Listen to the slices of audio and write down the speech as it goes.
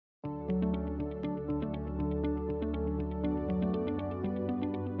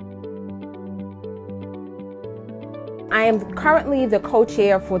I am currently the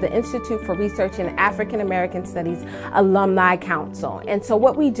co-chair for the Institute for Research in African American Studies Alumni Council. And so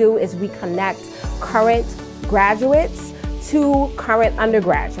what we do is we connect current graduates to current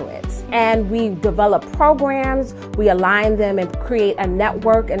undergraduates. And we develop programs, we align them and create a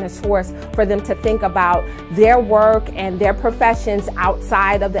network and a source for them to think about their work and their professions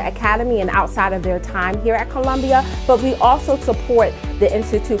outside of the academy and outside of their time here at Columbia. But we also support the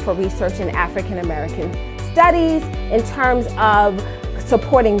Institute for Research in African American Studies in terms of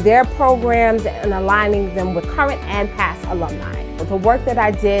supporting their programs and aligning them with current and past alumni. The work that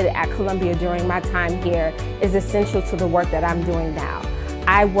I did at Columbia during my time here is essential to the work that I'm doing now.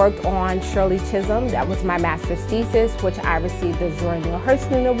 I worked on Shirley Chisholm, that was my master's thesis, which I received the Zora Neale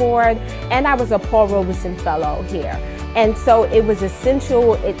Hurston Award, and I was a Paul Robeson Fellow here. And so it was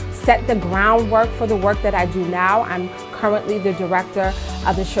essential, it set the groundwork for the work that I do now. I'm currently the director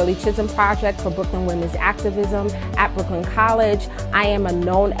of the Shirley Chisholm Project for Brooklyn Women's Activism at Brooklyn College. I am a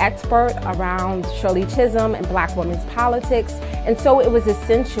known expert around Shirley Chisholm and Black women's politics. And so it was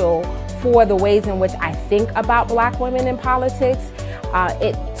essential for the ways in which I think about Black women in politics.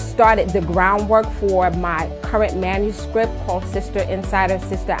 It started the groundwork for my current manuscript called Sister Insider,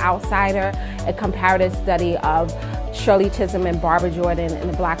 Sister Outsider, a comparative study of Shirley Chisholm and Barbara Jordan and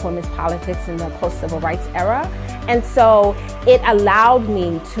the Black women's politics in the post-civil rights era. And so it allowed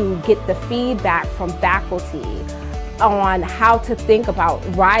me to get the feedback from faculty on how to think about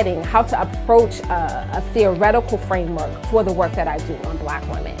writing, how to approach a theoretical framework for the work that I do on Black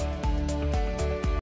women.